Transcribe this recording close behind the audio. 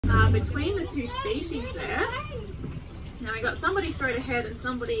between the two species there. Now we've got somebody straight ahead and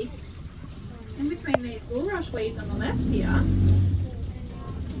somebody in between these bulrush weeds on the left here.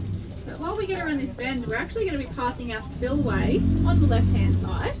 But while we get around this bend, we're actually going to be passing our spillway on the left-hand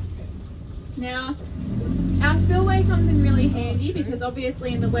side. Now, our spillway comes in really handy because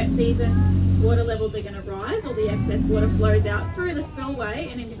obviously in the wet season, water levels are going to rise, or the excess water flows out through the spillway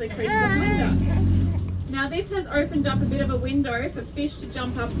and into the creek behind us. Now this has opened up a bit of a window for fish to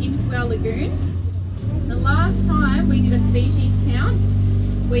jump up into our lagoon. The last time we did a species count,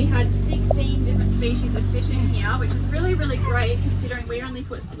 we had 16 different species of fish in here, which is really, really great considering we only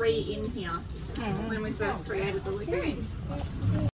put 3 in here when we first created the lagoon.